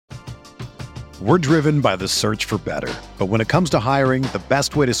We're driven by the search for better. But when it comes to hiring, the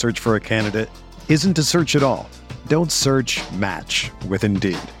best way to search for a candidate isn't to search at all. Don't search, match with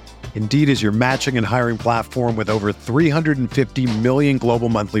Indeed. Indeed is your matching and hiring platform with over 350 million global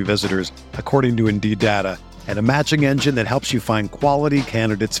monthly visitors, according to Indeed data, and a matching engine that helps you find quality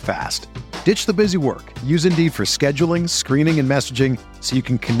candidates fast. Ditch the busy work. Use Indeed for scheduling, screening, and messaging so you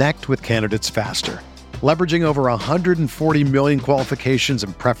can connect with candidates faster. Leveraging over 140 million qualifications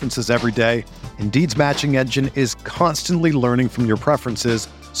and preferences every day, Indeed's matching engine is constantly learning from your preferences,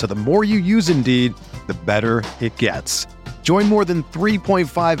 so the more you use Indeed, the better it gets. Join more than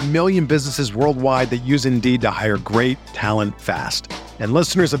 3.5 million businesses worldwide that use Indeed to hire great talent fast. And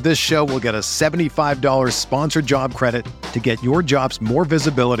listeners of this show will get a $75 sponsored job credit to get your jobs more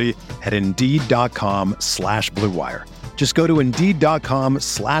visibility at Indeed.com/Blue Wire. Just go to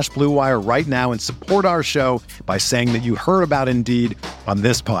Indeed.com/Blue Wire right now and support our show by saying that you heard about Indeed on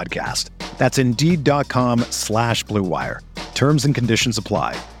this podcast. That's Indeed.com/Blue Wire. Terms and conditions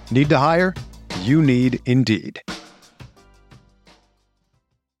apply. Need to hire? You need Indeed.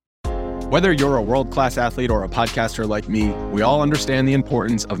 Whether you're a world-class athlete or a podcaster like me, we all understand the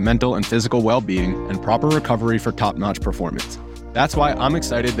importance of mental and physical well-being and proper recovery for top-notch performance. That's why I'm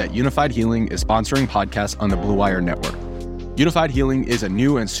excited that Unified Healing is sponsoring podcasts on the Blue Wire Network. Unified Healing is a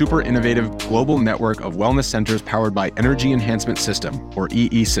new and super innovative global network of wellness centers powered by Energy Enhancement System, or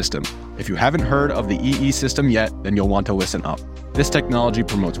EE System. If you haven't heard of the EE System yet, then you'll want to listen up. This technology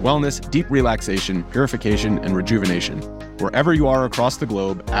promotes wellness, deep relaxation, purification, and rejuvenation. Wherever you are across the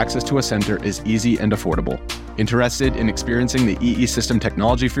globe, access to a center is easy and affordable. Interested in experiencing the EE System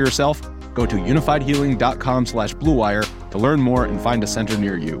technology for yourself? Go to unifiedhealing.com/Blue Wire to learn more and find a center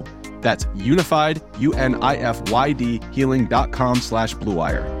near you. That's unified, UNIFYD, healing.com/Blue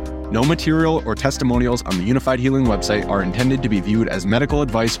Wire. No material or testimonials on the Unified Healing website are intended to be viewed as medical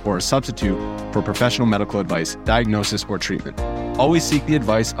advice or a substitute for professional medical advice, diagnosis, or treatment. Always seek the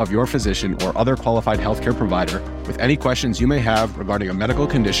advice of your physician or other qualified healthcare provider with any questions you may have regarding a medical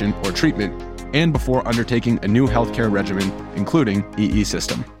condition or treatment and before undertaking a new healthcare regimen, including EE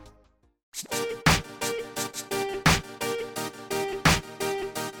System.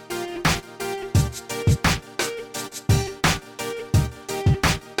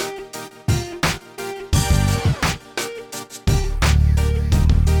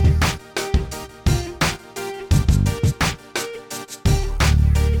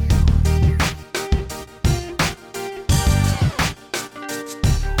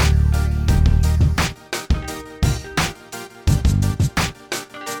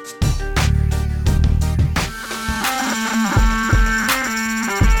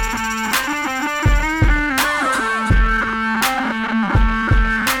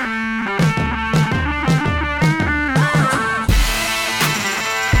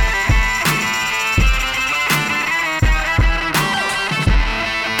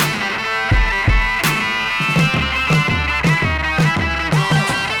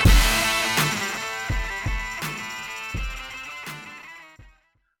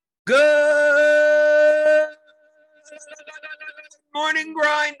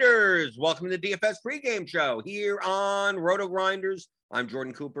 Welcome to the DFS pregame show here on Roto Grinders. I'm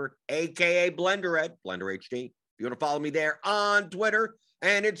Jordan Cooper, aka Blender Ed, Blender HD. If you want to follow me there on Twitter,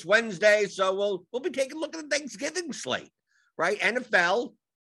 and it's Wednesday, so we'll be taking a look at the Thanksgiving slate, right? NFL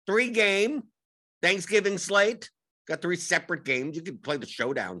 3-game Thanksgiving slate. Got 3 separate games. You can play the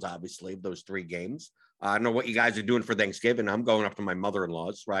showdowns, obviously, of those 3 games. I don't know what you guys are doing for Thanksgiving. I'm going up to my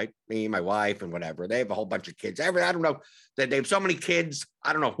mother-in-law's, right? Me, my wife, and whatever. They have a whole bunch of kids. I don't know that they have so many kids.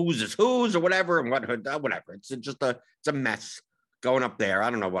 I don't know whose is whose or whatever, and whatever. It's a mess going up there. I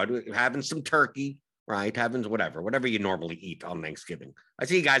don't know what. Having some turkey, right? Having whatever you normally eat on Thanksgiving. I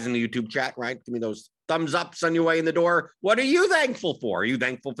see you guys in the YouTube chat, right? Give me those thumbs ups on your way in the door. What are you thankful for? Are you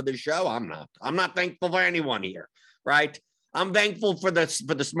thankful for this show? I'm not. I'm not thankful for anyone here, right? I'm thankful for the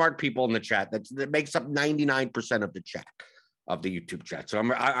smart people in the chat. That makes up 99% of the chat, of the YouTube chat. So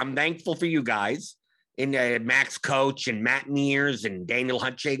I'm thankful for you guys, in Max Coach and Matt Mears and Daniel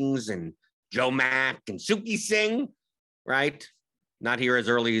Hutchings and Joe Mack and Suki Singh, right? Not here as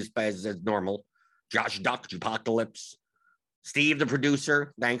early as normal. Josh Duck, Apocalypse, Steve the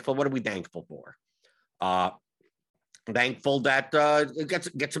producer. Thankful. What are we thankful for? Thankful that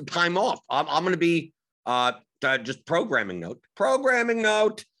get some time off. I'm going to be. Just programming note.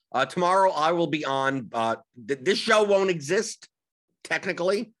 Tomorrow I will be on. This show won't exist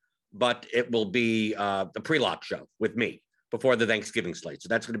technically, but it will be the pre-lock show with me before the Thanksgiving slate. So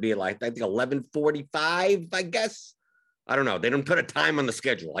that's going to be like, I think 11:45. I guess. I don't know. They don't put a time on the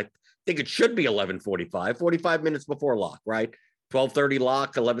schedule. I think it should be 11:45. 45 minutes before lock, right? 12:30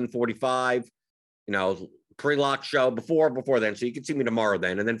 lock. 11:45. pre-lock show before then. So you can see me tomorrow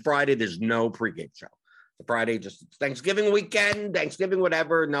then. And then Friday, there's no pregame show. So Friday, just Thanksgiving weekend, Thanksgiving,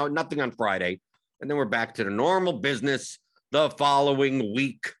 whatever. No, nothing on Friday. And then we're back to the normal business the following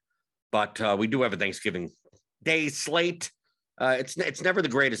week. But we do have a Thanksgiving Day slate. It's never the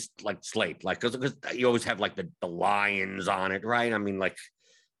greatest slate, because you always have the Lions on it, right? I mean,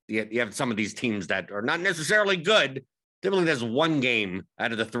 you have some of these teams that are not necessarily good. Typically, there's one game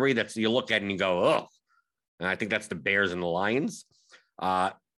out of the three that you look at and you go, oh. And I think that's the Bears and the Lions.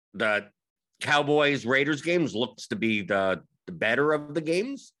 The Cowboys-Raiders games looks to be the better of the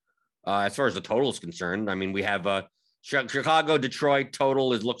games as far as the total is concerned. I mean, we have Chicago-Detroit total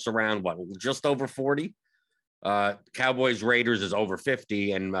looks around, just over 40. Cowboys-Raiders is over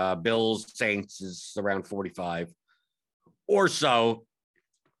 50, and Bills-Saints is around 45 or so.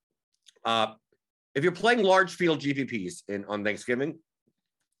 If you're playing large field GPPs on Thanksgiving,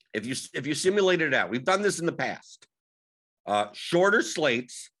 if you simulate it out, we've done this in the past. Shorter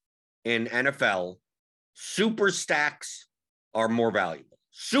slates in NFL, super stacks are more valuable.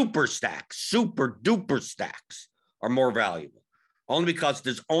 Super stacks, super duper stacks are more valuable, only because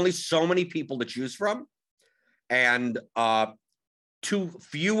there's only so many people to choose from, and too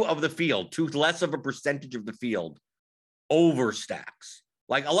few of the field, too less of a percentage of the field overstacks.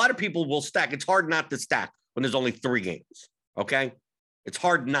 A lot of people will stack. It's hard not to stack when there's only 3 games. Okay. It's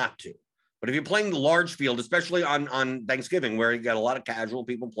hard not to. But if you're playing the large field, especially on Thanksgiving, where you got a lot of casual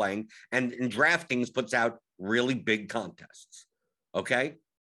people playing, and DraftKings puts out really big contests. Okay.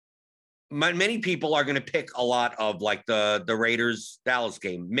 Many people are going to pick a lot of the Raiders-Dallas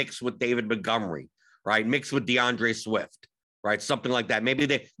game mixed with David Montgomery, right? Mixed with DeAndre Swift, right? Something like that. Maybe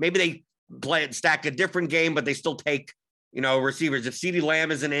they play it, stack a different game, but they still take, receivers. If CeeDee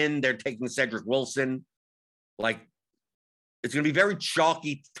Lamb isn't in, they're taking Cedric Wilson. It's going to be very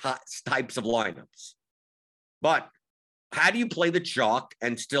chalky types of lineups. But how do you play the chalk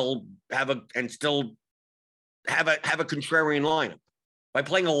and still have a contrarian lineup? By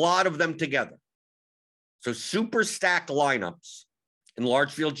playing a lot of them together. So super stack lineups in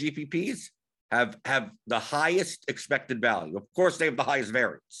large field GPPs have the highest expected value. Of course, they have the highest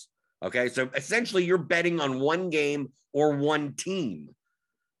variance. Okay, so essentially you're betting on one game or one team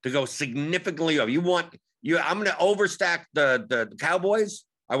to go significantly over. I'm going to overstack the Cowboys.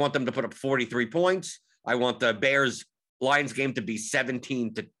 I want them to put up 43 points. I want the Bears-Lions game to be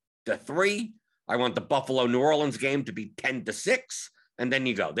 17-3. I want the Buffalo-New Orleans game to be 10-6. And then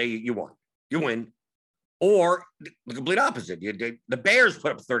you go. You won. You win. Or the complete opposite. The Bears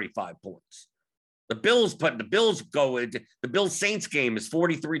put up 35 points. The Bills Saints game is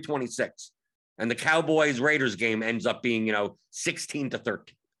 43-26. And the Cowboys-Raiders game ends up being, 16-13.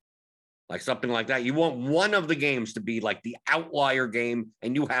 Something like that. You want one of the games to be the outlier game,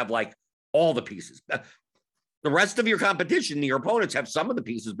 and you have all the pieces. The rest of your competition, your opponents have some of the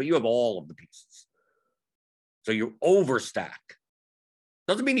pieces, but you have all of the pieces. So you overstack.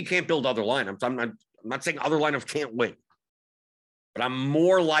 Doesn't mean you can't build other lineups. I'm not saying other lineups can't win, but I'm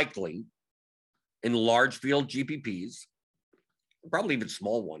more likely in large field GPPs, probably even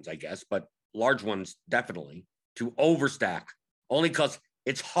small ones, I guess, but large ones definitely, to overstack, only because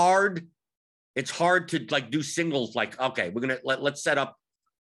it's hard. It's hard to do singles. Okay, we're gonna let's set up.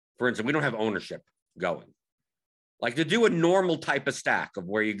 For instance, we don't have ownership going. To do a normal type of stack of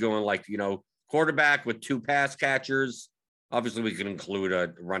where you're going quarterback with 2 pass catchers. Obviously, we can include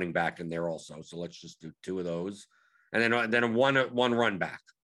a running back in there also. So let's just do 2 of those, and then one run back,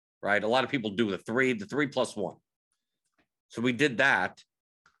 right? A lot of people do the 3+1. So we did that.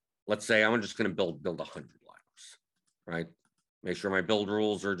 Let's say I'm just going to build 100 lineups, right? Make sure my build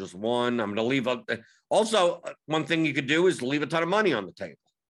rules are just 1. I'm going to leave up. Also, one thing you could do is leave a ton of money on the table,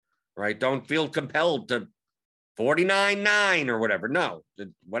 right? Don't feel compelled to 49.9 or whatever. No,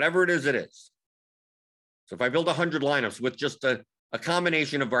 whatever it is, it is. So if I build 100 lineups with just a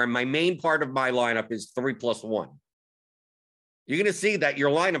combination of my main part of my lineup is 3+1, you're going to see that your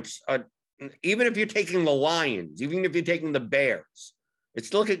lineups, even if you're taking the Lions, even if you're taking the Bears, it's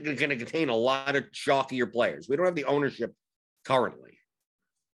still going to contain a lot of chalkier players. We don't have the ownership currently.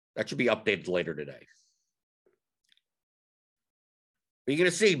 That should be updated later today. But you're going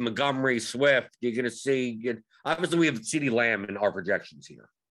to see Montgomery, Swift. You're going to see, obviously, we have CeeDee Lamb in our projections here.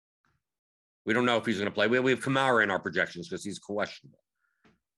 We don't know if he's going to play. We have Kamara in our projections because he's questionable.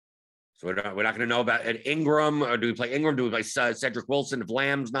 So we're not going to know about Ingram. Or do we play Ingram? Do we play Cedric Wilson if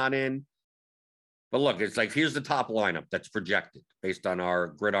Lamb's not in? But look, it's here's the top lineup that's projected based on our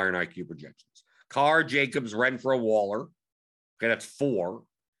Gridiron IQ projections. Carr, Jacobs, Renfrow, Waller. Okay, that's 4,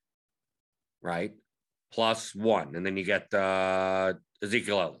 right? +1. And then you get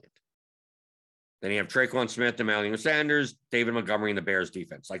Ezekiel Elliott. Then you have Traquan Smith, Emmanuel Sanders, David Montgomery, and the Bears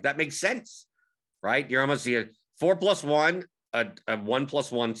defense. Like that makes sense, right? You're almost a 4+1, a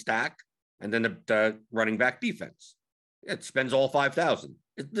 1+1 stack, and then the running back defense. It spends all 5,000.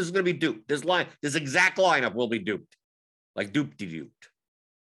 This is going to be duped. This exact lineup will be duped, like duped.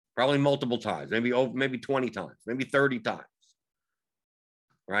 Probably multiple times, maybe 20 times, maybe 30 times.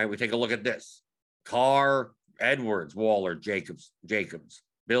 Right? We take a look at this: Carr, Edwards, Waller, Jacobs,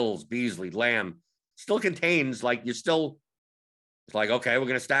 Bills, Beasley, Lamb. Still contains like it's like, okay, we're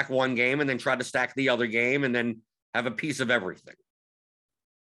going to stack one game and then try to stack the other game and then have a piece of everything.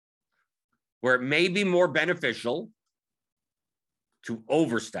 Where it may be more beneficial to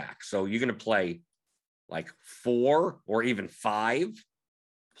overstack. So you're going to play like 4 or even 5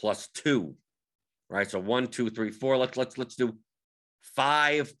 plus 2, right? So 1, 2, 3, 4. Let's do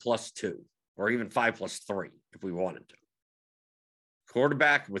 5 plus 2, or even 5 plus 3 if we wanted to.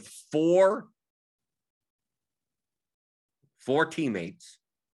 Quarterback with 4 teammates.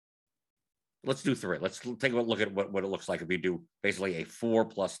 Let's do 3. Let's take a look at what it looks like if we do basically a 4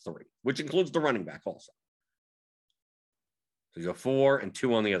 plus 3, which includes the running back also. So you go 4 and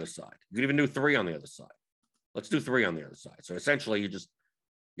 2 on the other side. You could even do 3 on the other side. Let's do 3 on the other side. So essentially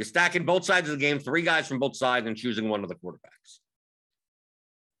you're stacking both sides of the game, 3 guys from both sides and choosing one of the quarterbacks.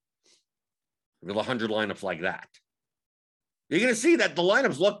 With 100 lineups like that. You're going to see that the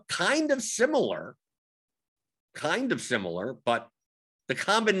lineups look kind of similar, but the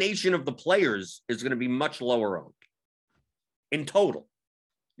combination of the players is going to be much lower owned in total.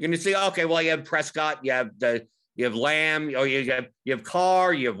 You're going to see, okay, well, you have Prescott, you have Lamb, you have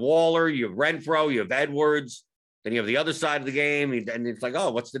Carr, you have Waller, you have Renfro, you have Edwards. Then you have the other side of the game, and it's like,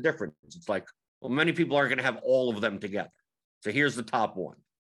 oh, what's the difference? It's like, well, many people are going to have all of them together. So here's the top one: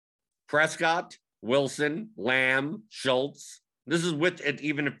 Prescott, Wilson, Lamb, Schultz. This is with it,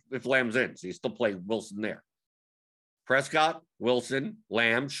 even if Lamb's in, so you still play Wilson there. Prescott, Wilson,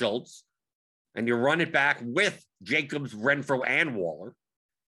 Lamb, Schultz, and you run it back with Jacobs, Renfro, and Waller,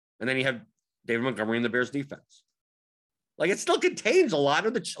 and then you have David Montgomery in the Bears defense. Like it still contains a lot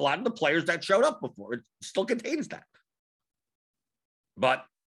of the players that showed up before. It still contains that. But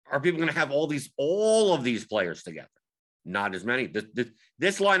are people going to have all of these players together? Not as many.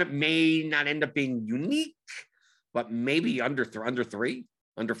 This lineup may not end up being unique, but maybe under 3,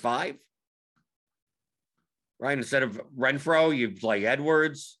 under 5. Right? Instead of Renfro, you play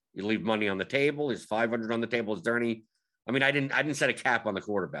Edwards. You leave money on the table. Is 500 on the table? Is there any? I mean, I didn't set a cap on the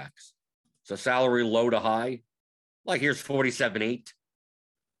quarterbacks. So salary low to high. Like here's 47.8.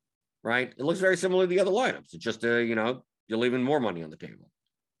 Right? It looks very similar to the other lineups. It's just you're leaving more money on the table.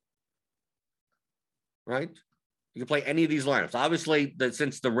 Right? You can play any of these lineups. Obviously,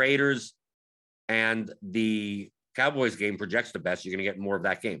 since the Raiders and the Cowboys game projects the best, you're going to get more of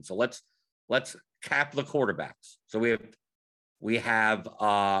that game. So let's cap the quarterbacks. So we have 6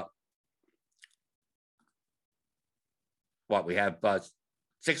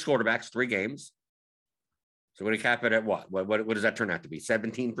 quarterbacks, 3 games. So we're going to cap it at what? What does that turn out to be?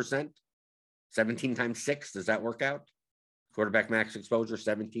 17%? 17 times 6? Does that work out? Quarterback max exposure,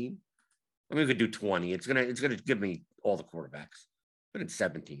 17? I mean, we could do 20. It's gonna give me all the quarterbacks, but it's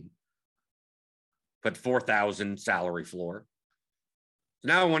 17. Put 4,000 salary floor. So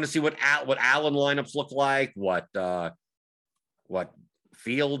now I want to see what Allen lineups look like. What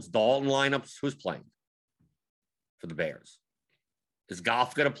Fields, Dalton lineups. Who's playing for the Bears? Is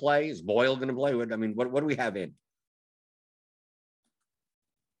Goff going to play? Is Boyle going to play? I mean, what do we have in?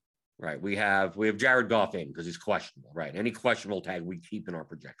 Right, we have Jared Goff in because he's questionable. Right, any questionable tag we keep in our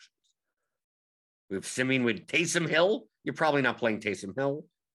projections. We have Simeon with Taysom Hill. You're probably not playing Taysom Hill,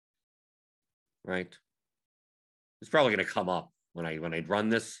 right? It's probably going to come up when I run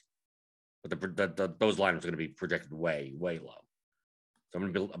this, but those lineups are going to be projected way low. So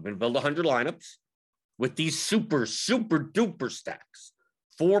I'm going to build 100 lineups with these super duper stacks,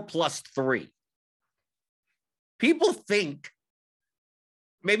 4 plus 3. People think,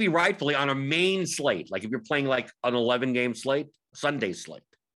 maybe rightfully, on a main slate, like if you're playing like an 11-game slate, Sunday slate,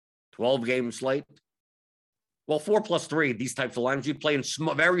 12-game slate. Well, 4 plus 3, these types of lineups, you play in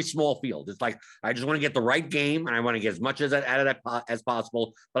very small field. It's like, I just want to get the right game, and I want to get as much out of that as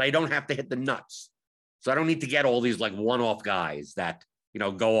possible, but I don't have to hit the nuts. So I don't need to get all these like one-off guys that,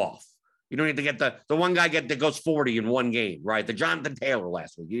 go off. You don't need to get the one guy that goes 40 in one game, right? The Jonathan Taylor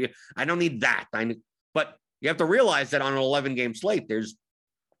last week. I don't need that. But you have to realize that on an 11-game slate, there's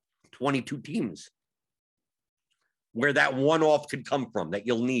 22 teams where that one-off could come from that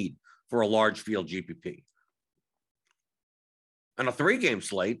you'll need for a large field GPP. On a 3-game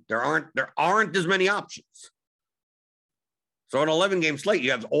slate, there aren't as many options. So an 11-game slate,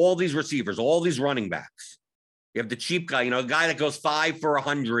 you have all these receivers, all these running backs. You have the cheap guy, a guy that goes 5 for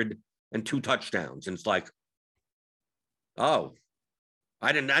 100 and 2 touchdowns. And it's like, oh,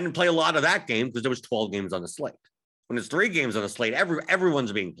 I didn't play a lot of that game because there was 12 games on the slate. When there's 3 games on the slate,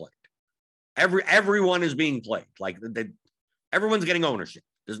 everyone's being played. Everyone is being played. Like everyone's getting ownership.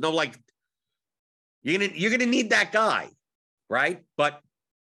 There's no like, you're gonna need that guy, right? But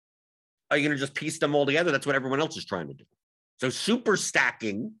are you gonna just piece them all together? That's what everyone else is trying to do. So super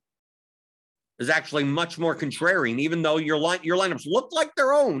stacking is actually much more contrarian, even though your lineups look like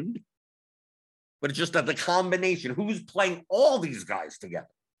they're owned, but it's just that the combination, who's playing all these guys together.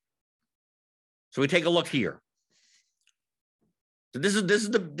 So we take a look here. So this is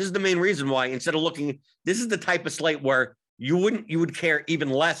the main reason why, instead of looking, this is the type of slate where you would care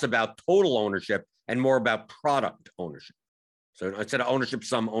even less about total ownership and more about product ownership. So instead of ownership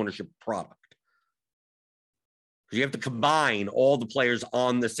sum, ownership product. Because you have to combine all the players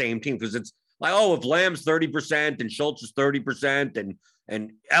on the same team. Because it's like, oh, if Lamb's 30% and Schultz is 30%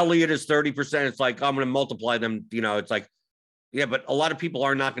 and Elliott is 30%, it's like, I'm going to multiply them. It's like, yeah, but a lot of people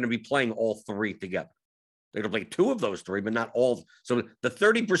are not going to be playing all 3 together. They're going to play 2 of those 3, but not all. So the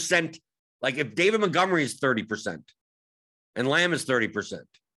 30%, like if David Montgomery is 30% and Lamb is 30%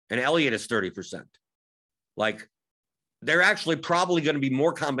 and Elliott is 30%, like they're actually probably going to be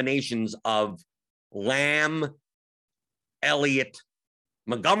more combinations of Lamb, Elliott,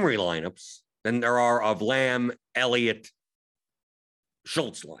 Montgomery lineups than there are of Lamb, Elliott,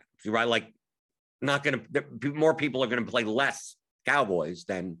 Schultz lineups, right? Like more people are going to play less Cowboys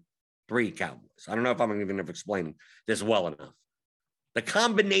than 3 Cowboys. I don't know if I'm even explaining this well enough. The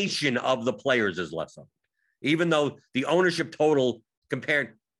combination of the players is less of it, even though the ownership total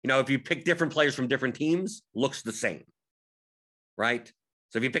compared, if you pick different players from different teams, looks the same, right?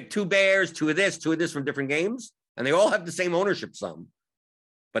 So if you pick 2 Bears, 2 of this from different games, and they all have the same ownership sum,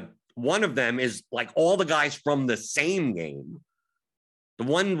 but one of them is like all the guys from the same game. The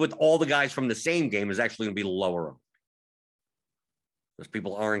one with all the guys from the same game is actually going to be lower owned. Because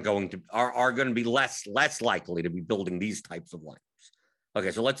people are going to be less likely to be building these types of lineups.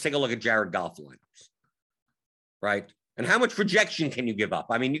 Okay, so let's take a look at Jared Goff lineups, right? And how much projection can you give up?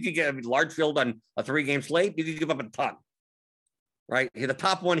 I mean, you could get a large field on a 3-game slate. You could give up a ton, right? Here, the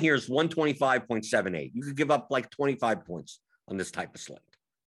top one here is 125.78. You could give up like 25 points on this type of slate.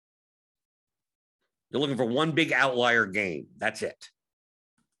 You're looking for one big outlier game. That's it.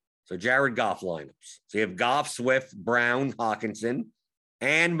 So Jared Goff lineups. So you have Goff, Swift, Brown, Hawkinson,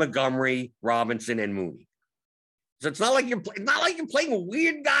 and Montgomery, Robinson, and Mooney. So it's not like you're playing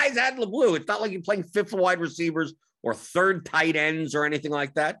weird guys out of the blue. It's not like you're playing 5th wide receivers or 3rd tight ends or anything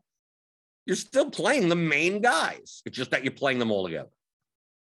like that. You're still playing the main guys. It's just that you're playing them all together.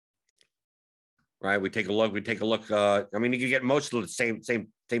 Right? We take a look. I mean, you can get most of the same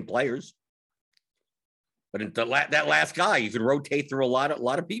players. But in that last guy, you could rotate through a lot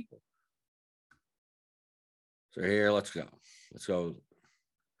of people. So here, let's go.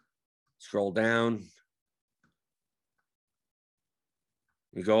 Scroll down.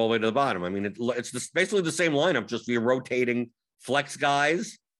 You go all the way to the bottom. I mean, it's basically the same lineup, just you're rotating flex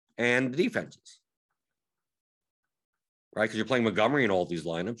guys and defenses. Right? Because you're playing Montgomery in all these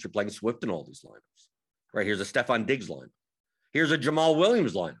lineups. You're playing Swift in all these lineups. Right? Here's a Stephon Diggs lineup. Here's a Jamal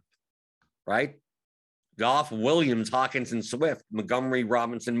Williams lineup. Right? Goff, Williams, Hawkinson, Swift, Montgomery,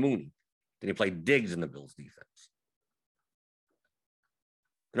 Robinson, Mooney. Then you play Diggs in the Bills defense.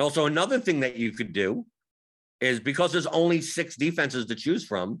 And also another thing that you could do is, because there's only 6 defenses to choose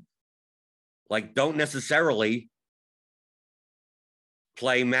from, like, don't necessarily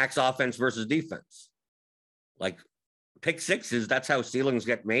play max offense versus defense. Like, pick 6s, that's how ceilings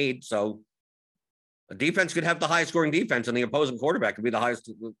get made. So a defense could have the highest scoring defense, and the opposing quarterback could be the highest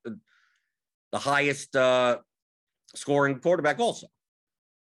scoring quarterback also.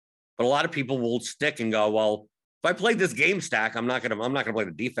 But a lot of people will stick and go, well, if I play this game stack, I'm not gonna play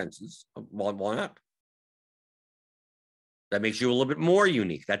the defenses. Why not? That makes you a little bit more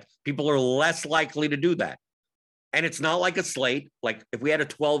unique. That people are less likely to do that. And it's not like a slate. Like if we had a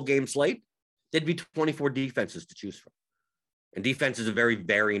 12-game slate, there'd be 24 defenses to choose from. And defense is a very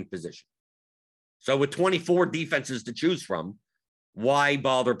varying position. So with 24 defenses to choose from, why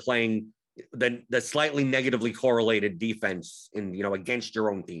bother playing the slightly negatively correlated defense against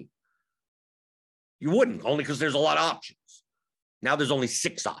your own team? You wouldn't, only because there's a lot of options. Now there's only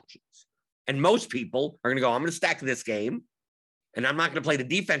 6 options. And most people are going to go, I'm going to stack this game, and I'm not going to play the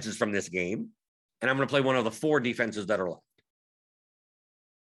defenses from this game, and I'm going to play one of the 4 defenses that are left.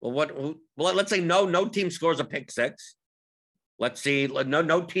 Well, let's say no team scores a pick 6. Let's see,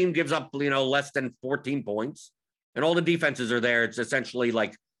 no team gives up, less than 14 points. And all the defenses are there. It's essentially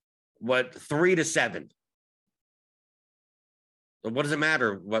like, 3-7. So what does it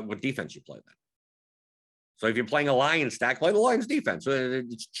matter what defense you play then? So if you're playing a Lions stack, play the Lions defense. So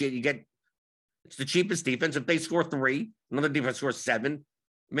it's the cheapest defense. If they score 3, another defense scores 7, it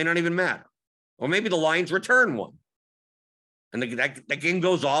may not even matter. Or maybe the Lions return 1. And that game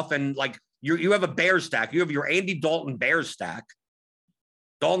goes off, and like you have a Bears stack. You have your Andy Dalton Bears stack.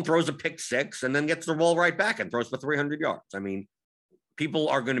 Dalton throws a pick 6 and then gets the ball right back and throws for 300 yards. I mean, people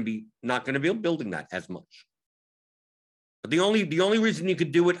are going to be not going to be building that as much. But the only reason you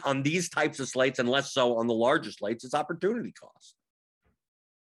could do it on these types of slates and less so on the larger slates is opportunity cost.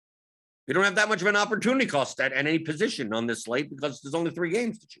 You don't have that much of an opportunity cost at any position on this slate because there's only 3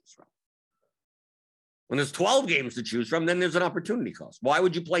 games to choose from. When there's 12 games to choose from, then there's an opportunity cost. Why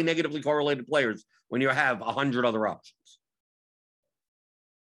would you play negatively correlated players when you have 100 other options?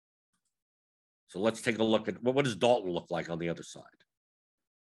 So let's take a look at what does Dalton look like on the other side?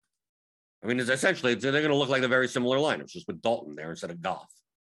 I mean, they're going to look like the very similar lineups, just with Dalton there instead of Goff.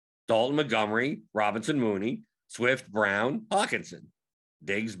 Dalton, Montgomery, Robinson, Mooney, Swift, Brown, Hawkinson.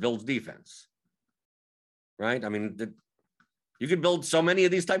 Diggs builds defense. Right? I mean, you could build so many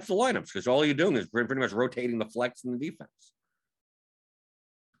of these types of lineups because all you're doing is pretty much rotating the flex and the defense.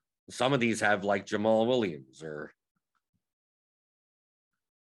 Some of these have like Jamal Williams or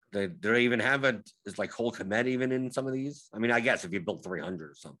do they even have is like Cole Kmet even in some of these? I mean, I guess if you built 300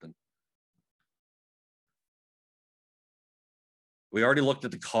 or something. We already looked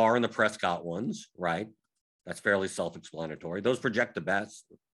at the Carr and the Prescott ones, right? That's fairly self-explanatory. Those project the best.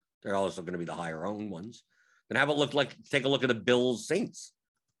 They're also going to be the higher owned ones. Then how about take a look at the Bills Saints?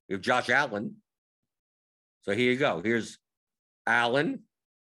 You have Josh Allen. So here you go. Here's Allen,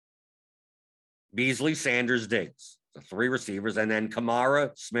 Beasley, Sanders, Diggs. So 3 receivers, and then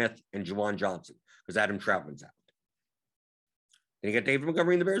Kamara, Smith, and Juwan Johnson, because Adam Troutman's out. And you get David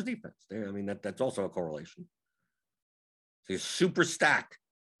Montgomery in the Bears defense. There, I mean, that's also a correlation. So you super stack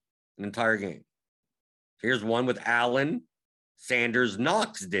an entire game. Here's one with Allen, Sanders,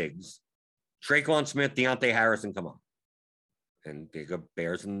 Knox, Diggs, Traquan Smith, Deontay Harris, and Kamara. And you go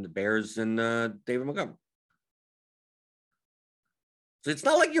Bears and David Montgomery. So it's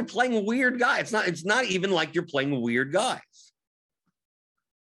not like you're playing weird guys. It's not even like you're playing weird guys.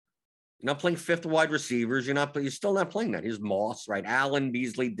 You're not playing 5th wide receivers. You're still not playing that. Here's Moss, right? Allen,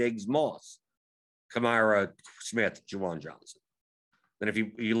 Beasley, Diggs, Moss, Kamara, Smith, Juwan Johnson. Then if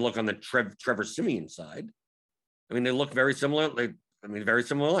you look on the Trevor Siemian side, I mean, they look very similar. Very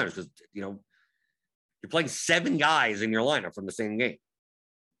similar lineups because, you're playing 7 guys in your lineup from the same game.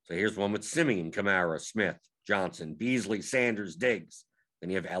 So here's one with Siemian, Kamara, Smith, Johnson, Beasley, Sanders, Diggs. Then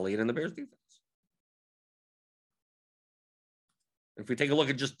you have Elliott in the Bears defense. If we take a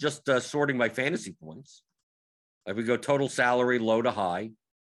look at just sorting by fantasy points, if we go total salary, low to high,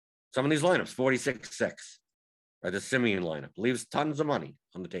 some of these lineups, 46-6, right? The Siemian lineup leaves tons of money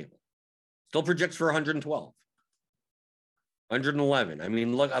on the table. Still projects for 112, 111. I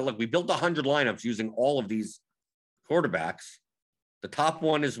mean, look, we built 100 lineups using all of these quarterbacks. The top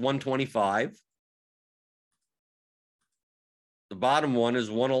one is 125. The bottom one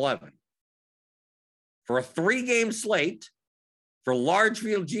is 111. For a 3-game slate, for large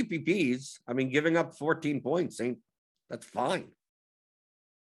field GPPs, I mean, giving up 14 points that's fine.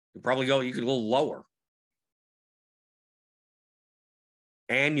 You could go lower.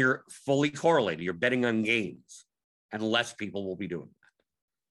 And you're fully correlated. You're betting on games, and less people will be doing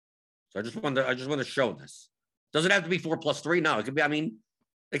that. So I just want to show this. Doesn't have to be 4+3. No, it could be,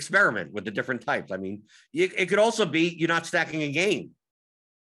 experiment with the different types. It could also be you're not stacking a game.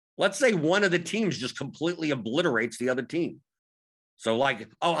 Let's say one of the teams just completely obliterates the other team. So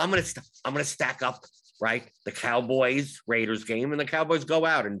I'm gonna stack up, right, the Cowboys Raiders game, and the Cowboys go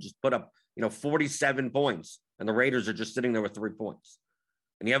out and just put up 47 points, and the Raiders are just sitting there with 3 points,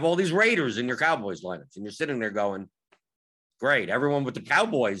 and you have all these Raiders in your Cowboys lineups, and you're sitting there going, great, everyone with the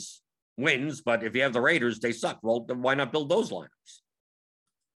Cowboys wins, but if you have the Raiders, they suck. Well, then why not build those lineups?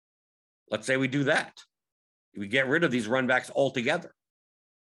 Let's say we do that. We get rid of these run backs altogether.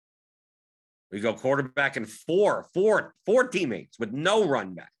 We go quarterback and four teammates with no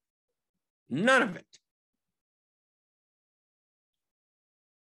run back. None of it.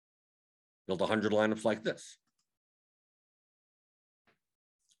 Build 100 lineups like this.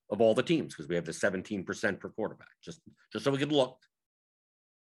 Of all the teams, because we have the 17% per quarterback. Just so we could look.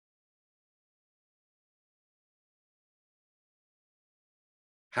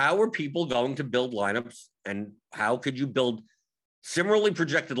 How are people going to build lineups, and how could you build similarly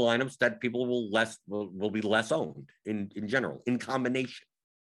projected lineups that people will be less owned in general, in combination?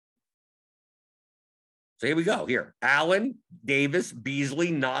 So here we go. Here, Allen, Davis,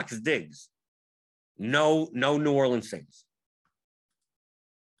 Beasley, Knox, Diggs. No New Orleans Saints.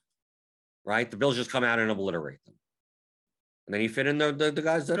 Right? The Bills just come out and obliterate them. And then you fit in the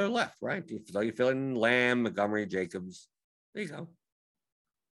guys that are left, right? So you fill in Lamb, Montgomery, Jacobs. There you go.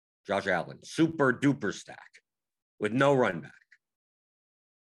 Josh Allen, super duper stack with no run back.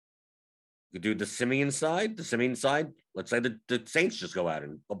 You do the Simeon side. Let's say the Saints just go out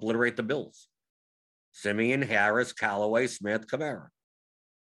and obliterate the Bills. Simeon, Harris, Callaway, Smith, Kamara.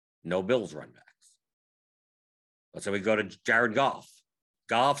 No Bills run backs. Let's say we go to Jared Goff.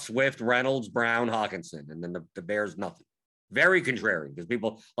 Goff, Swift, Reynolds, Brown, Hawkinson, and then the Bears, nothing. Very contrarian because a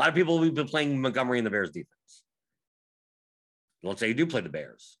lot of people have been playing Montgomery in the Bears defense. Let's say you do play the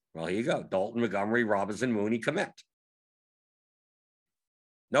Bears. Well, here you go. Dalton, Montgomery, Robinson, Mooney, Kmet.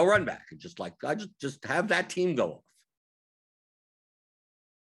 No run back. I just have that team go off.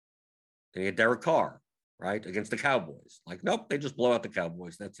 Then you get Derek Carr, right, against the Cowboys. Like, nope, they just blow out the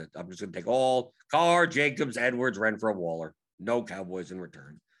Cowboys. That's it. I'm just going to take all Carr, Jacobs, Edwards, Renfro, Waller. No Cowboys in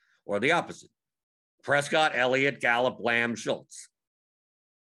return. Or the opposite. Prescott, Elliott, Gallup, Lamb, Schultz.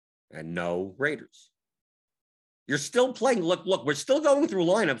 And no Raiders. You're still playing. Look, we're still going through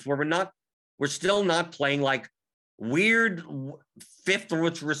lineups where we're still not playing like weird fifth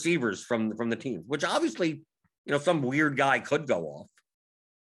receivers from the team, which obviously, some weird guy could go off.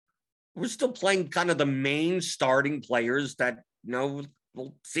 We're still playing kind of the main starting players that, will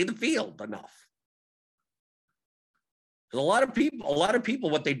see the field enough. Because a lot of people,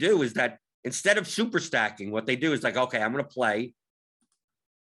 what they do is that instead of super stacking, what they do is like, okay, I'm going to play,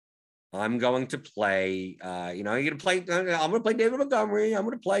 I'm going to play David Montgomery. I'm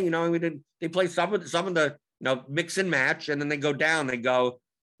going to play, they play some of the, mix and match. And then they go down, they go,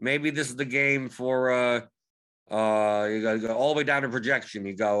 maybe this is the game for, you go all the way down to projection.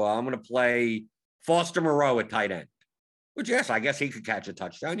 You go, I'm going to play Foster Moreau at tight end, which, yes, I guess he could catch a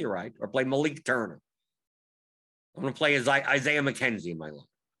touchdown. You're right. Or play Malik Turner. I'm going to play Isaiah McKenzie in my line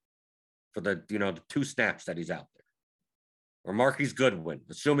for the 2 snaps that he's out there. Or Marquise Goodwin,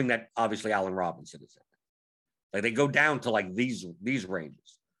 assuming that obviously Allen Robinson is in it. Like they go down to like these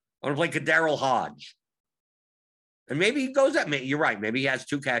ranges. I'm going to play Kadarrell Hodge. And maybe he goes at, you're right. Maybe he has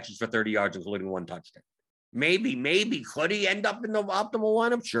 2 catches for 30 yards, including 1 touchdown. Maybe. Could he end up in the optimal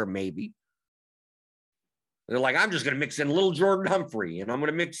lineup? Sure, maybe. They're like, I'm just going to mix in little Jordan Humphrey, and I'm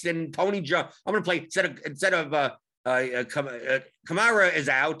going to mix in Tony Jones. I'm going to play instead of Kamara is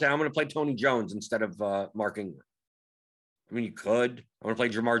out, and I'm going to play Tony Jones instead of Mark Ingram. I mean, you could. I'm going to play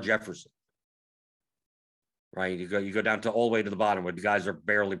Jamar Jefferson. Right? You go down to all the way to the bottom where the guys are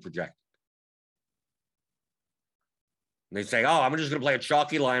barely projected. And they say, I'm just going to play a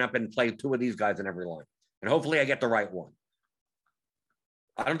chalky lineup and play 2 of these guys in every line. And hopefully I get the right one.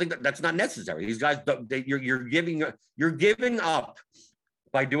 I don't think that's not necessary. These guys, you're giving up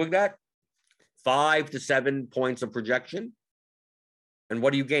by doing that 5 to 7 points of projection. And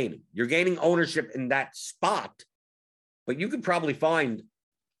what are you gaining? You're gaining ownership in that spot, but you could probably find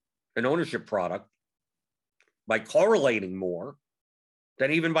an ownership product by correlating more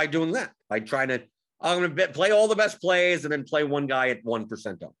than even by doing that. By trying to, I'm going to play all the best plays and then play one guy at 1%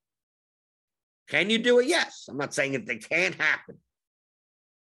 owned. Can you do it? Yes. I'm not saying it can't happen.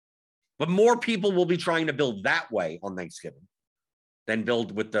 But more people will be trying to build that way on Thanksgiving than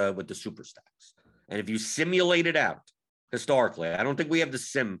build with the super stacks. And if you simulate it out historically, I don't think we have the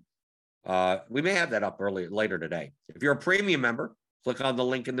sim. We may have that up later today. If you're a premium member, click on the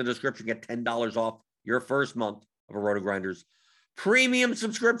link in the description, get $10 off your first month of a Roto-Grinders premium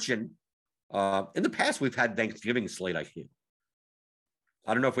subscription. In the past, we've had Thanksgiving Slate IQ.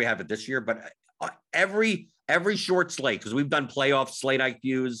 I don't know if we have it this year, but every short slate, because we've done playoff slate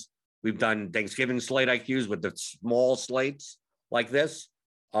IQs, we've done Thanksgiving slate IQs with the small slates like this.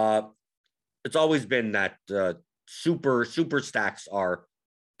 It's always been that super stacks are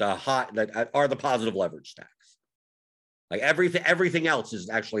the positive leverage stacks. Like everything else is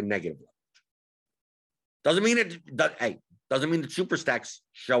actually negative leverage. Doesn't mean that super stacks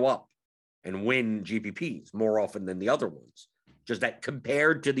show up and win GPPs more often than the other ones. Just that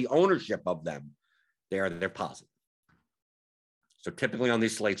compared to the ownership of them, they're positive. So typically on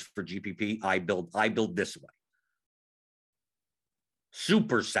these slates for GPP, I build this way.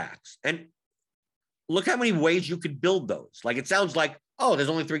 Super stacks. And look how many ways you could build those. Like it sounds like, there's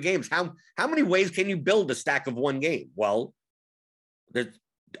only 3 games. How many ways can you build a stack of 1 game? Well,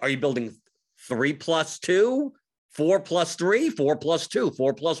 are you building 3 plus 2, 4 plus 3, 4 plus 2,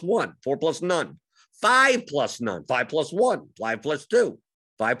 4 plus 1, 4 plus none, 5 plus none, 5 plus 1, 5 plus 2,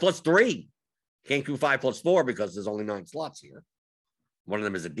 5 plus 3. Can't do 5 plus 4 because there's only 9 slots here. One of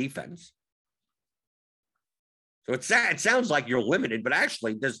them is a defense. So it sounds like you're limited, but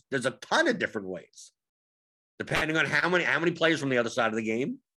actually there's a ton of different ways, depending on how many players from the other side of the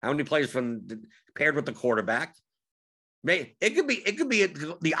game, how many players paired with the quarterback. It could be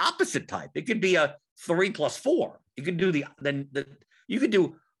the opposite type. It could be a 3+4. You could do you could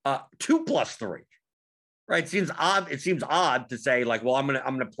do 2+3. Right? It seems odd to say like, well, I'm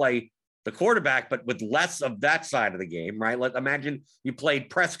gonna play the quarterback, but with less of that side of the game, right? Imagine you played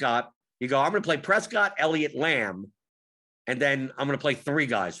Prescott. You go, I'm gonna play Prescott, Elliott, Lamb, and then I'm gonna play 3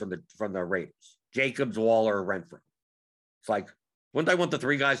 guys from the Raiders: Jacobs, Waller, Renfro. It's like, wouldn't I want the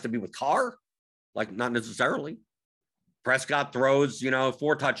 3 guys to be with Carr? Like, not necessarily. Prescott throws,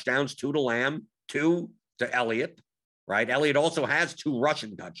 4 touchdowns, 2 to Lamb, 2 to Elliott, right? Elliott also has 2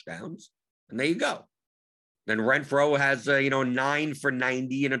 rushing touchdowns, and there you go. Then Renfro has, 9 for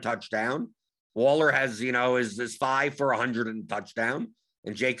 90 and a touchdown. Waller has, is 5 for 100 and a touchdown.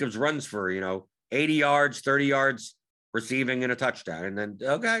 And Jacobs runs for, 80 yards, 30 yards receiving and a touchdown. And then,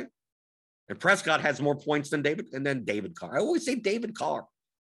 okay. And Prescott has more points than David Carr. I always say David Carr.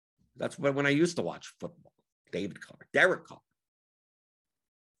 That's when I used to watch football. David Carr, Derek Carr.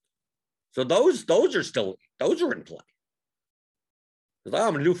 So those are in play. I'm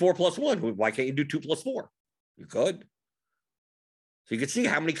going to do 4+1. Why can't you do 2+4? You could. So you can see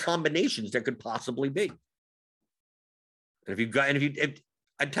how many combinations there could possibly be. And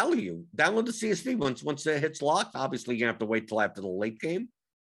I'm telling you, download the CSV once it hits locked. Obviously, you're gonna have to wait till after the late game.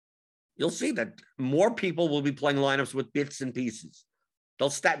 You'll see that more people will be playing lineups with bits and pieces. They'll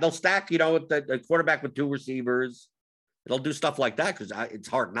stack, with the quarterback with 2 receivers. They'll do stuff like that because it's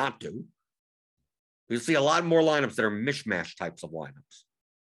hard not to. You'll see a lot more lineups that are mishmash types of lineups,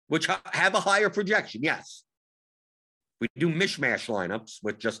 which have a higher projection. Yes. We do mishmash lineups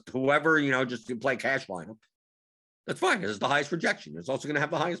with just whoever, just to play cash lineup. That's fine. It's the highest projection. It's also going to have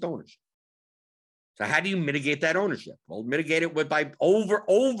the highest ownership. So how do you mitigate that ownership? Well, mitigate it by over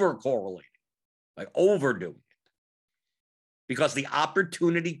correlating, by overdoing it. Because the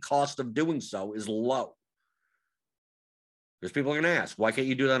opportunity cost of doing so is low. Because people are going to ask, why can't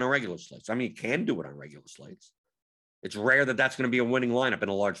you do that on regular slates? I mean, you can do it on regular slates. It's rare that that's going to be a winning lineup in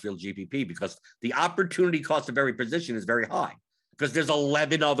a large field GPP because the opportunity cost of every position is very high because there's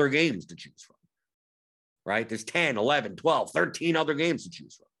 11 other games to choose from, right? There's 10, 11, 12, 13 other games to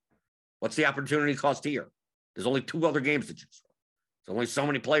choose from. What's the opportunity cost here? There's only 2 other games to choose from. There's only so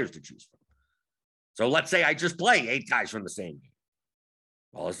many players to choose from. So let's say I just play 8 guys from the same game.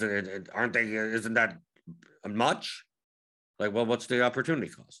 Well, isn't that much? Like, well, what's the opportunity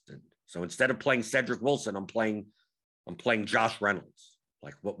cost? And so instead of playing Cedric Wilson, I'm playing Josh Reynolds.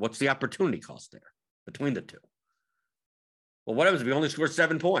 Like, what's the opportunity cost there between the 2? Well, what happens if he only scores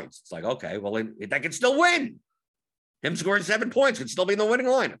 7 points? It's like, okay, well, that can still win. Him scoring 7 points could still be in the winning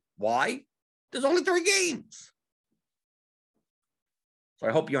lineup. Why? There's only 3 games. So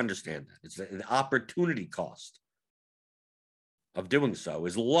I hope you understand that. It's the opportunity cost of doing so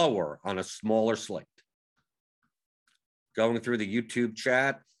is lower on a smaller slate. Going through the YouTube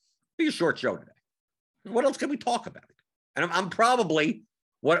chat, be a short show today. What else can we talk about? And I'm probably,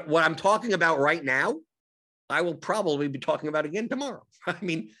 what I'm talking about right now, I will probably be talking about again tomorrow. I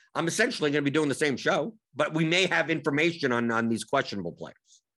mean, I'm essentially going to be doing the same show, but we may have information on these questionable players.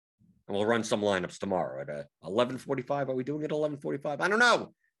 And we'll run some lineups tomorrow at 11:45. Are we doing it at 11:45? I don't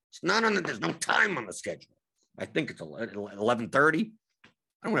know. It's not there's no time on the schedule. I think it's 11:30.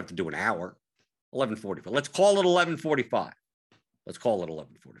 I don't have to do an hour. 11:45. Let's call it 11:45. Let's call it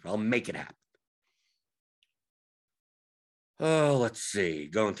 11:45. I'll make it happen. Oh, let's see.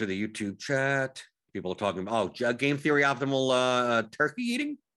 Going through the YouTube chat. People are talking about, game theory optimal turkey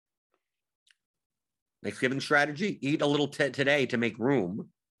eating. Thanksgiving strategy. Eat a little today to make room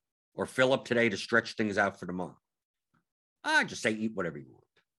or fill up today to stretch things out for tomorrow. I just say eat whatever you want,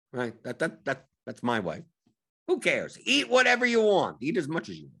 right? That's my way. Who cares? Eat whatever you want. Eat as much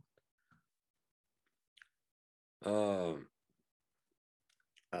as you want.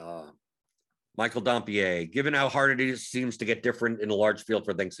 Michael Dompier, given how hard it seems to get different in a large field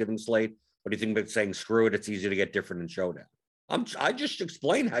for Thanksgiving slate, what do you think about saying screw it? It's easy to get different in Showdown. I just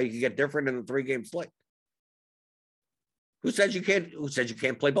explained how you can get different in a 3-game slate. Who says you can't? Who says you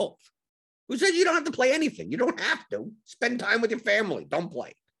can't play both? Who says you don't have to play anything? You don't have to. Spend time with your family. Don't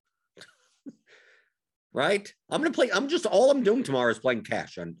play. Right? I'm gonna play. All I'm doing tomorrow is playing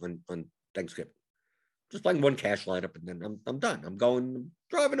cash on Thanksgiving. Just playing one cash lineup, and then I'm done. I'm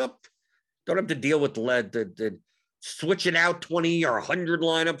driving up. Don't have to deal with the switching out 20 or 100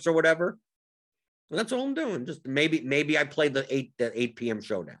 lineups or whatever. And that's all I'm doing. Just maybe I play the 8 p.m.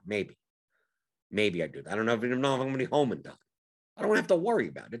 Showdown. Maybe I do that. I don't know if I'm going to be home and done. I don't have to worry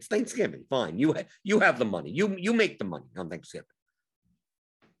about it. It's Thanksgiving. Fine. You have the money. You make the money on Thanksgiving.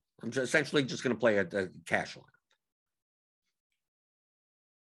 I'm essentially just going to play a cash line.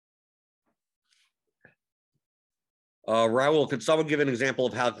 Raul, could someone give an example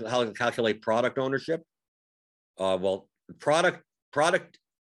of how to calculate product ownership? Well, product.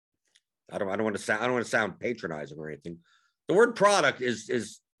 I don't want to sound patronizing or anything. The word product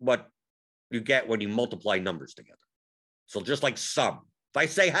is what you get when you multiply numbers together. So just like sum. If I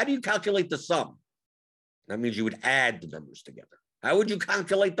say, how do you calculate the sum? That means you would add the numbers together. How would you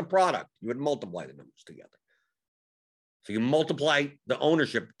calculate the product? You would multiply the numbers together. So you multiply the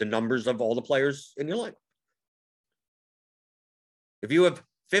ownership, the numbers of all the players in your lineup. If you have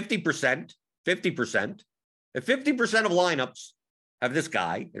 50%, if 50% of lineups have this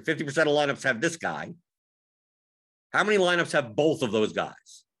guy, and 50% of lineups have this guy, how many lineups have both of those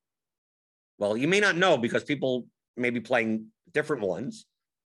guys? Well, you may not know because people may be playing different ones,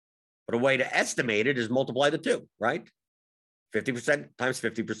 but a way to estimate it is multiply the two, right? 50% times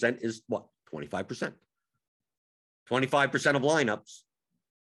 50% is what? 25%. 25% of lineups,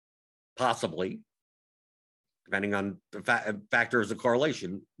 possibly, depending on the factors of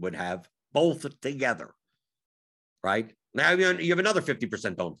correlation, would have both together, right? Now you have another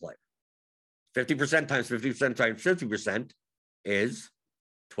 50% don't player. 50% times 50% times 50% is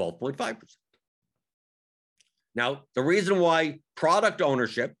 12.5%. Now, the reason why product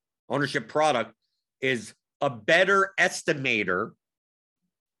ownership product is a better estimator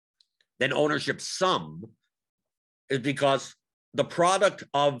than ownership sum is because the product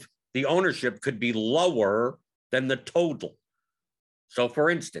of the ownership could be lower than the total. So for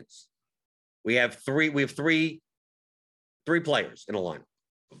instance, we have three players in a lineup.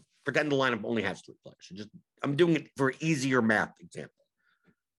 Pretend the lineup only has 3 players. I'm doing it for easier math example.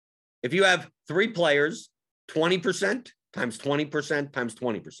 If you have 3 players, 20% times 20% times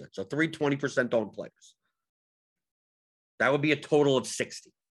 20%. So 3 20% owned players. That would be a total of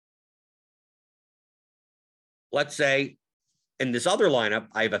 60. Let's say in this other lineup,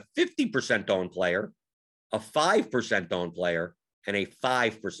 I have a 50% owned player, a 5% owned player, and a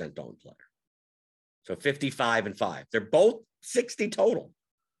 5% owned player. So 55 and 5. They're both 60 total.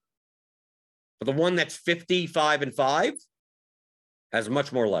 But the one that's 55 and 5 has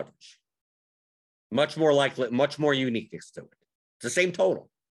much more leverage, much more likely, much more uniqueness to it. It's the same total.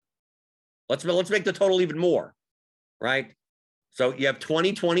 Let's make the total even more, right? So you have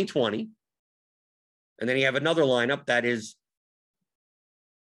 20, 20, 20. And then you have another lineup that is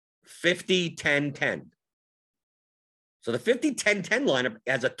 50, 10, 10. So the 50, 10, 10 lineup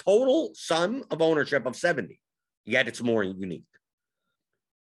has a total sum of ownership of 70, yet it's more unique.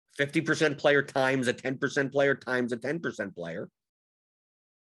 50% player times a 10% player times a 10% player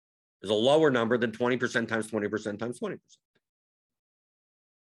is a lower number than 20% times 20% times 20%. So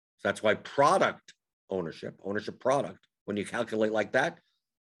that's why product ownership product, when you calculate like that,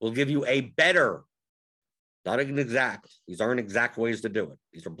 will give you a better, not an exact, these aren't exact ways to do it.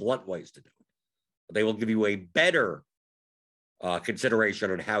 These are blunt ways to do it. But they will give you a better consideration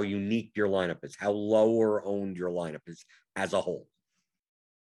on how unique your lineup is, how lower owned your lineup is as a whole.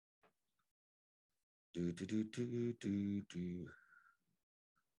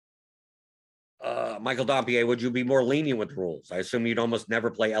 Michael Dompier, would you be more lenient with rules? I assume you'd almost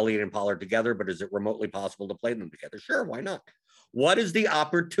never play Elliott and Pollard together, but is it remotely possible to play them together? Sure, why not? What is the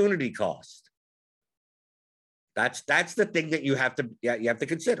opportunity cost? That's the thing that you have to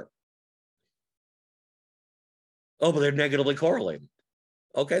consider. Oh, but they're negatively correlated.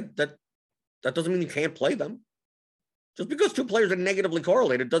 Okay, that doesn't mean you can't play them. Just because 2 players are negatively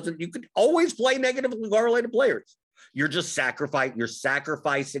correlated doesn't, you could always play negatively correlated players. You're just sacrificing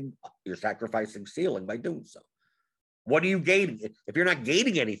ceiling by doing so. What are you gaining? If you're not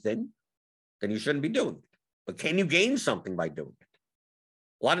gaining anything, then you shouldn't be doing it. But can you gain something by doing it?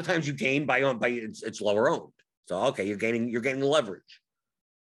 A lot of times you gain by it's lower owned. So okay, you're gaining leverage.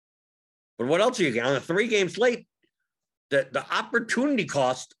 But what else are you getting? On a 3-game slate, the opportunity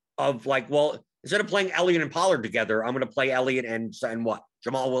cost of like, well, instead of playing Elliott and Pollard together, I'm going to play Elliott and what?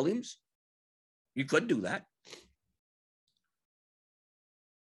 Jamal Williams? You could do that.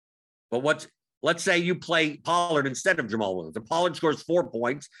 But let's say you play Pollard instead of Jamal Williams. And Pollard scores 4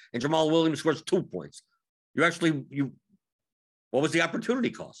 points and Jamal Williams scores 2 points. What was the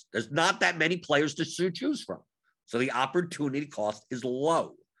opportunity cost? There's not that many players to choose from. So the opportunity cost is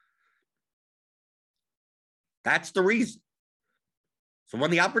low. That's the reason. So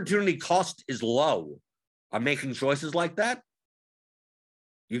when the opportunity cost is low, I'm making choices like that.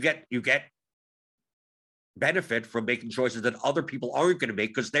 You get benefit from making choices that other people aren't going to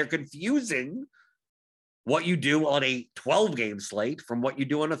make because they're confusing what you do on a 12-game slate from what you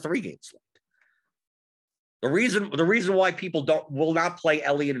do on a 3-game slate. The reason why people will not play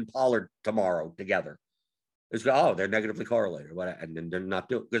Elliott and Pollard tomorrow together is they're negatively correlated, and then they're not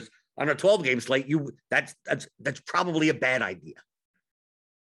doing, because on a 12-game slate, that's probably a bad idea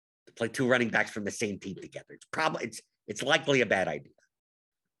to play 2 running backs from the same team together. It's likely a bad idea.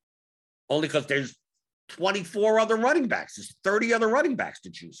 Only because there's 24 other running backs. There's 30 other running backs to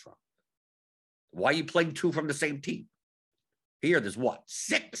choose from. Why are you playing 2 from the same team? Here, there's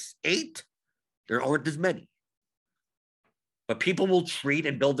 6, 8? There aren't as many. But people will treat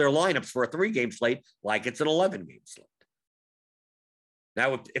and build their lineups for a 3-game slate like it's an 11-game slate.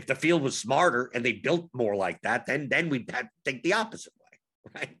 Now, if the field was smarter and they built more like that, then we'd have to think the opposite way,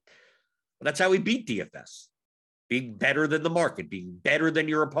 right? But that's how we beat DFS. Being better than the market, being better than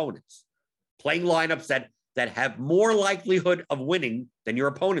your opponents. Playing lineups that have more likelihood of winning than your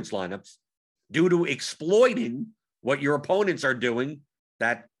opponent's lineups due to exploiting what your opponents are doing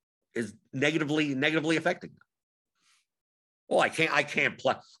that is negatively affecting them. Well, I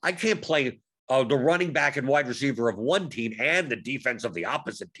can't play the running back and wide receiver of one team and the defense of the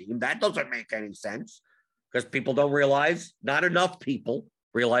opposite team. That doesn't make any sense, because people don't realize, not enough people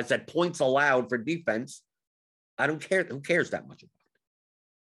realize, that points allowed for defense, I don't care. Who cares that much about it?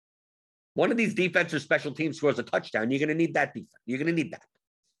 One of these defensive special teams scores a touchdown, you're going to need that defense. You're going to need that.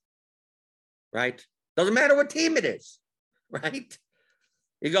 Right? Doesn't matter what team it is. Right?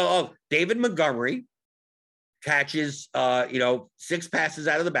 You go, David Montgomery catches, 6 passes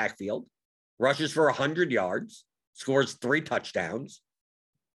out of the backfield, rushes for 100 yards, scores 3 touchdowns.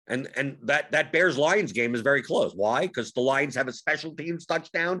 And that Bears-Lions game is very close. Why? Because the Lions have a special teams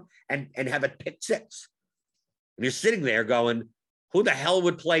touchdown and have a pick 6. And you're sitting there going, who the hell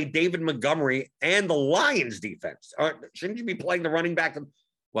would play David Montgomery and the Lions defense? Shouldn't you be playing the running back?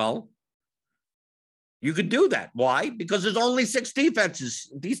 Well, you could do that. Why? Because there's only 6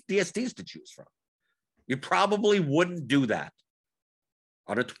 defenses, these DSTs to choose from. You probably wouldn't do that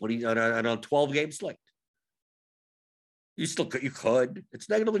on a 12-game slate. You could. It's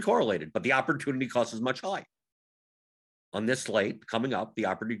negatively correlated, but the opportunity cost is much higher. On this slate coming up, the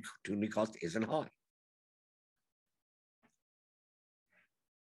opportunity cost isn't high.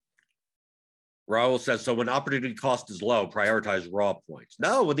 Raul says, so when opportunity cost is low, prioritize raw points.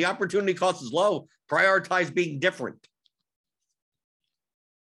 No, when the opportunity cost is low, prioritize being different.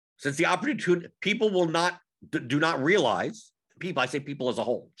 Since the opportunity, people do not realize, I say people as a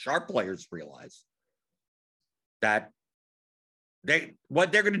whole, sharp players realize that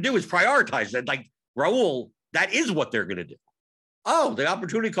what they're going to do is prioritize that. Like Raul, that is what they're going to do. Oh, the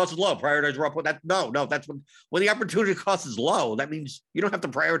opportunity cost is low. Prioritize raw points. No. That's when the opportunity cost is low. That means you don't have to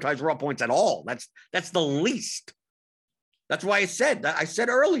prioritize raw points at all. That's the least. That's why I said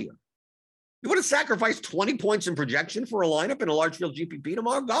earlier. You want to sacrifice 20 points in projection for a lineup in a large field GPP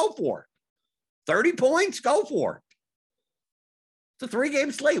tomorrow? Go for it. 30 points? Go for it. It's a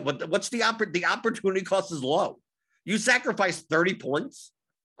 3-game slate. What's the opportunity cost is low. You sacrifice 30 points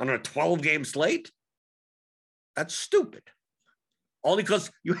on a 12-game slate? That's stupid. Only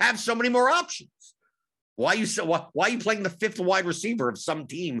because you have so many more options. Why are you playing the 5th wide receiver of some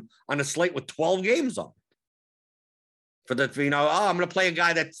team on a slate with 12 games on it? I'm going to play a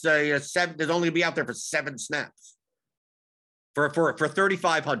guy that's only going to be out there for 7 snaps for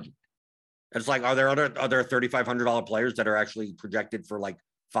 $3,500. It's like, are there $3,500 players that are actually projected for like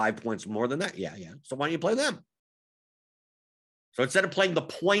 5 points more than that? Yeah. So why don't you play them? So instead of playing the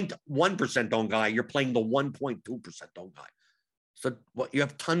 0.1% owned guy, you're playing the 1.2% owned guy. So you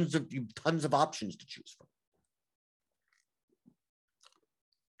have tons of options to choose from.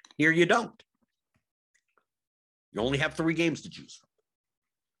 Here you don't. You only have 3 games to choose from.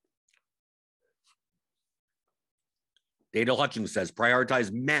 Daniel Hutchings says,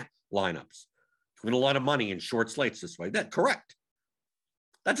 prioritize MAT lineups. You win a lot of money in short slates this way. That's correct.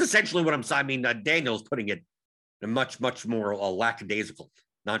 That's essentially what I'm saying. I mean, Daniel's putting it in a much, much more lackadaisical,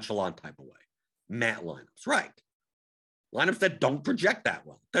 nonchalant type of way. MAT lineups, right. Lineups that don't project that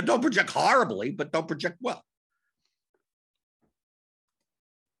well. That don't project horribly, but don't project well.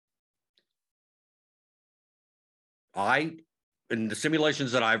 In the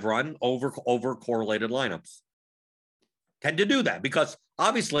simulations that I've run, over correlated lineups tend to do that, because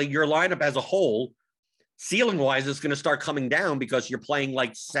obviously your lineup as a whole, ceiling wise, is going to start coming down because you're playing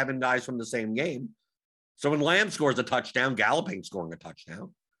like 7 guys from the same game. So when Lamb scores a touchdown, Gallup ain't scoring a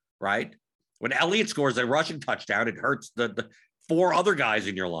touchdown, right? When Elliott scores a rushing touchdown, it hurts the 4 other guys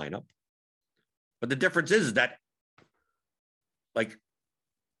in your lineup. But the difference is that, like,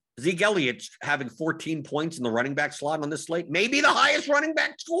 Zeke Elliott having 14 points in the running back slot on this slate, maybe the highest running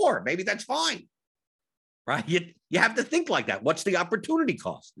back score. Maybe that's fine. right? You have to think like that. What's the opportunity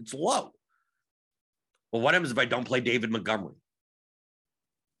cost? It's low. Well, what happens if I don't play David Montgomery?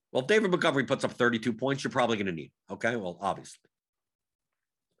 Well, if David Montgomery puts up 32 points, you're probably going to need him. Okay, well, obviously.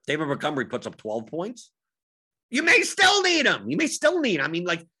 David Montgomery puts up 12 points. You may still need him. I mean,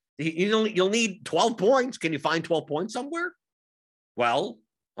 like, you'll need 12 points. Can you find 12 points somewhere? Well,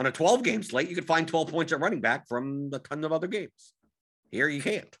 on a 12-game slate, you could find 12 points at running back from a ton of other games. Here you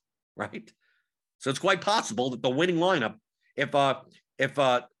can't, right? So it's quite possible that the winning lineup, if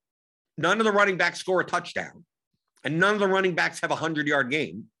none of the running backs score a touchdown and none of the running backs have a 100-yard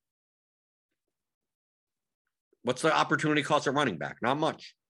game, what's the opportunity cost at running back? Not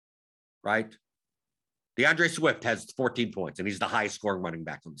much, right? DeAndre Swift has 14 points, and he's the highest scoring running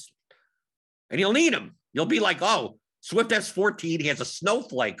back on the slate. And you'll need him. You'll be like, oh, Swift has 14. He has a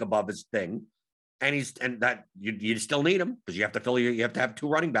snowflake above his thing, and you still need him because you have to have two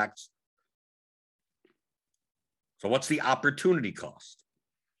running backs. So what's the opportunity cost?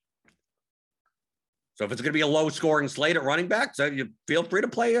 So if it's going to be a low-scoring slate at running back, so you feel free to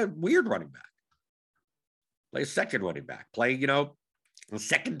play a weird running back. Play a second running back. Play, a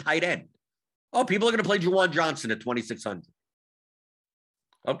second tight end. Oh, people are going to play Juwan Johnson at 2,600.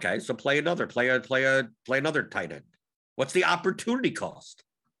 Okay, so play another tight end. What's the opportunity cost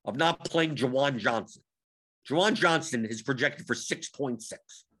of not playing Juwan Johnson? Juwan Johnson is projected for 6.6.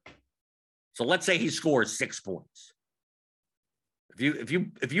 So let's say he scores 6 points. If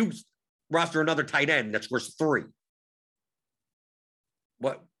you roster another tight end that scores 3,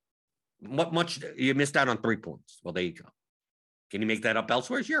 what much you missed out on 3 points? Well, there you go. Can you make that up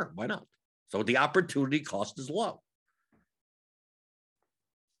elsewhere? Sure, why not? So the opportunity cost is low.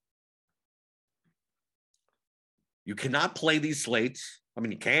 You cannot play these slates. I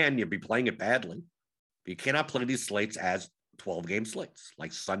mean, you can. You'll be playing it badly. But you cannot play these slates as 12-game slates,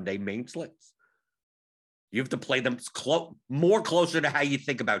 like Sunday main slates. You have to play them more closer to how you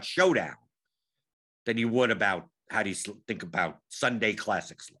think about Showdown than you would about how do you think about Sunday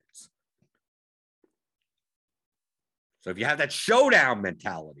classic slates. So if you have that Showdown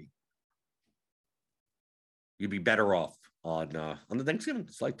mentality, you'd be better off on the Thanksgiving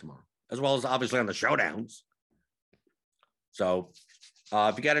slate tomorrow, as well as obviously on the Showdowns. So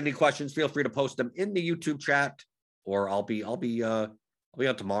if you got any questions, feel free to post them in the YouTube chat, or I'll be on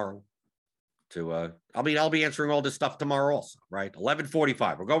tomorrow. I'll be answering all this stuff tomorrow also, right?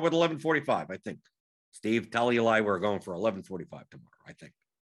 11:45. We'll go with 11:45, I think. Steve, tell you lie, we're going for 11:45 tomorrow, I think.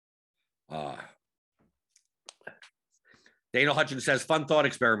 Daniel Hutchins says, fun thought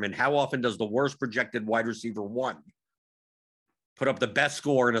experiment. How often does the worst projected wide receiver 1 put up the best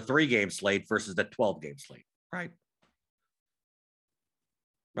score in a 3-game slate versus the 12-game slate, right?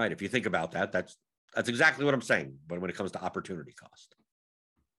 Right. If you think about that, that's exactly what I'm saying. But when it comes to opportunity cost,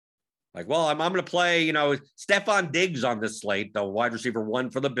 like, well, I'm going to play, Stephon Diggs on this slate, the wide receiver 1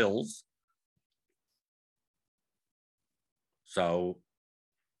 for the Bills. So,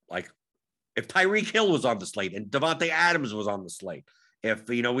 like, if Tyreek Hill was on the slate and Devontae Adams was on the slate, if,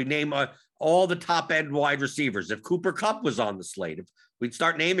 we name all the top end wide receivers, if Cooper Kupp was on the slate, if we'd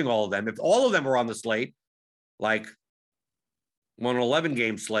start naming all of them, if all of them were on the slate, like, on an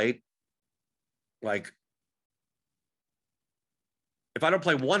 11-game slate, like, if I don't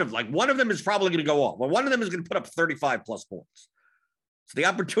play one of them is probably going to go off. Well, one of them is going to put up 35 plus points. So the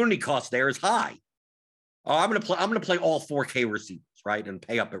opportunity cost there is high. Oh, I'm going to play all 4K receivers, right? And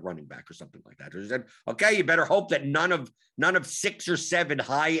pay up at running back or something like that. Okay, you better hope that none of 6 or 7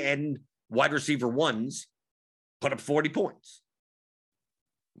 high-end wide receiver 1s put up 40 points.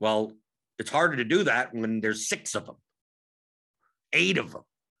 Well, it's harder to do that when there's 6 of them. 8 of them.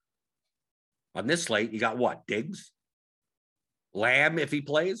 On this slate, you got what? Diggs? Lamb, if he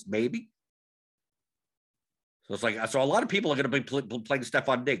plays, maybe. So it's like, so a lot of people are going to be playing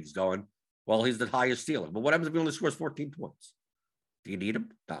Stephon Diggs going, well, he's the highest ceiling. But what happens if he only scores 14 points? Do you need him?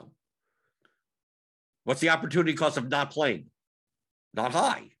 No. What's the opportunity cost of not playing? Not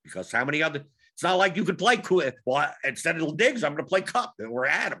high, because how many other, it's not like you could play, well, instead of Diggs, I'm going to play Kupp or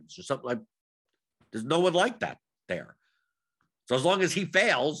Adams or something like, there's no one like that there. So as long as he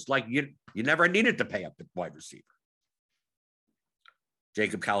fails, like you never needed to pay up at wide receiver.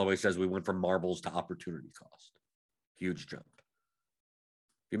 Jacob Calloway says we went from marbles to opportunity cost. Huge jump.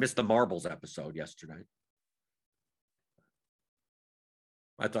 You missed the marbles episode yesterday.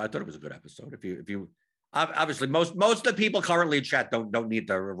 I thought it was a good episode. If you obviously most of the people currently in chat don't need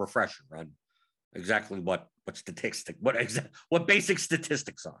the refresher on exactly what basic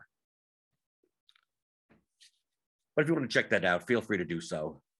statistics are. But if you want to check that out, feel free to do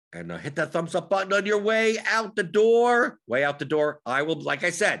so. And hit that thumbs up button on your way out the door. I will, like I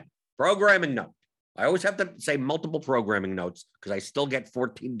said, programming note. I always have to say multiple programming notes because I still get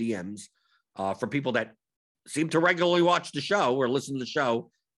 14 DMs from people that seem to regularly watch the show or listen to the show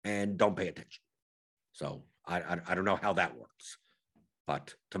and don't pay attention. So I don't know how that works.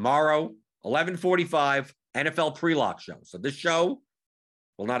 But tomorrow, 11:45, NFL pre-lock show. So this show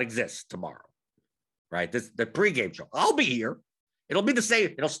will not exist tomorrow, right? The pregame show. I'll be here. It'll be the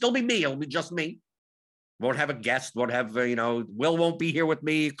same. It'll still be me. It'll be just me. Won't have a guest. Won't have, Will won't be here with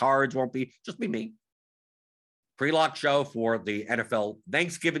me. Cards won't be. Just be me. Pre-lock show for the NFL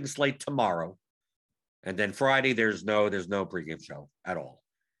Thanksgiving slate tomorrow. And then Friday, there's no pregame show at all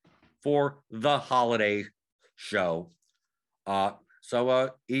for the holiday show. So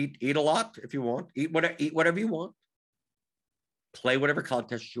eat a lot if you want. Eat whatever you want. Play whatever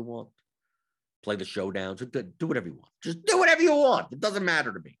contest you want. Play the showdowns. Do whatever you want. Just do whatever you want. It doesn't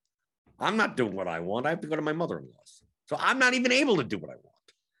matter to me. I'm not doing what I want. I have to go to my mother-in-law's. So I'm not even able to do what I want.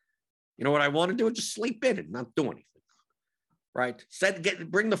 You know what I want to do? Just sleep in and not do anything. Right?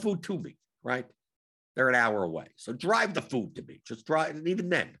 Bring the food to me. Right? They're an hour away. So drive the food to me. Just drive. And even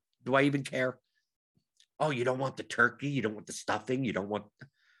then, do I even care? Oh, you don't want the turkey? You don't want the stuffing? You don't want...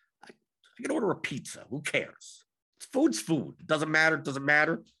 I can order a pizza. Who cares? Food's food. It doesn't matter. It doesn't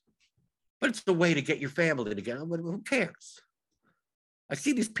matter. But it's the way to get your family together. Who cares? I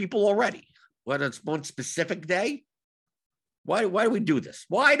see these people already. Whether it's one specific day. Why do we do this?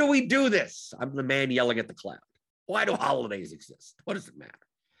 Why do we do this? I'm the man yelling at the cloud. Why do holidays exist? What does it matter?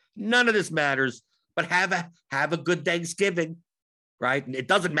 None of this matters. But have a good Thanksgiving, right? And it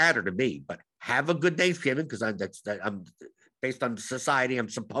doesn't matter to me, but have a good Thanksgiving because I'm based on society. I'm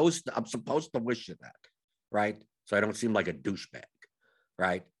supposed to wish you that, right? So I don't seem like a douchebag,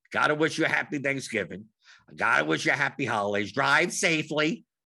 right? Got to wish you a happy Thanksgiving. I got to wish you a happy holidays. Drive safely.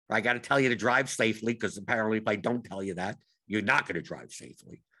 I got to tell you to drive safely because apparently if I don't tell you that, you're not going to drive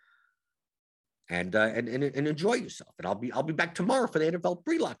safely. And enjoy yourself. And I'll be back tomorrow for the NFL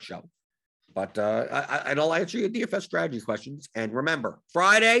pre-lock show. But I'll answer your DFS strategy questions. And remember,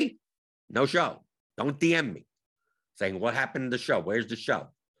 Friday, no show. Don't DM me saying what happened to the show. Where's the show?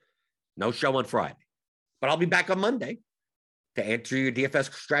 No show on Friday. But I'll be back on Monday to answer your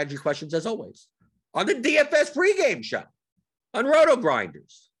DFS strategy questions as always on the DFS pregame show on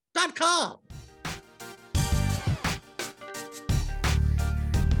rotogrinders.com.